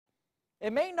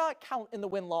It may not count in the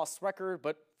win-loss record,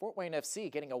 but Fort Wayne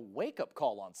FC getting a wake-up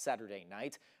call on Saturday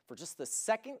night. For just the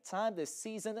second time this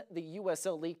season, the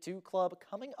USL League II club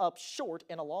coming up short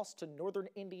in a loss to Northern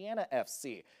Indiana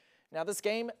FC. Now, this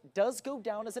game does go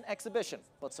down as an exhibition,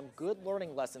 but some good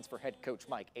learning lessons for head coach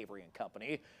Mike Avery and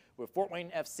company. With Fort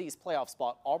Wayne FC's playoff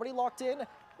spot already locked in,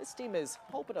 this team is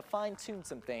hoping to fine-tune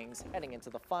some things heading into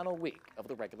the final week of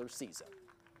the regular season.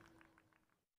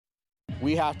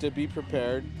 We have to be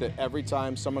prepared that every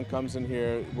time someone comes in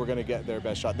here, we're going to get their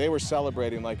best shot. They were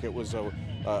celebrating like it was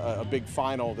a big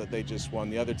final that they just won,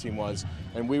 the other team was,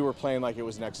 and we were playing like it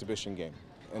was an exhibition game.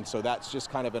 And so that's just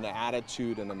kind of an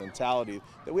attitude and a mentality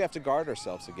that we have to guard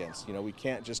ourselves against. You know, we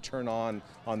can't just turn on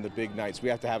the big nights. We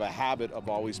have to have a habit of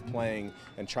always playing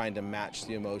and trying to match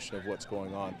the emotion of what's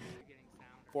going on.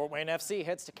 Fort Wayne FC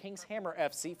heads to Kings Hammer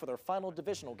FC for their final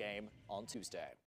divisional game on Tuesday.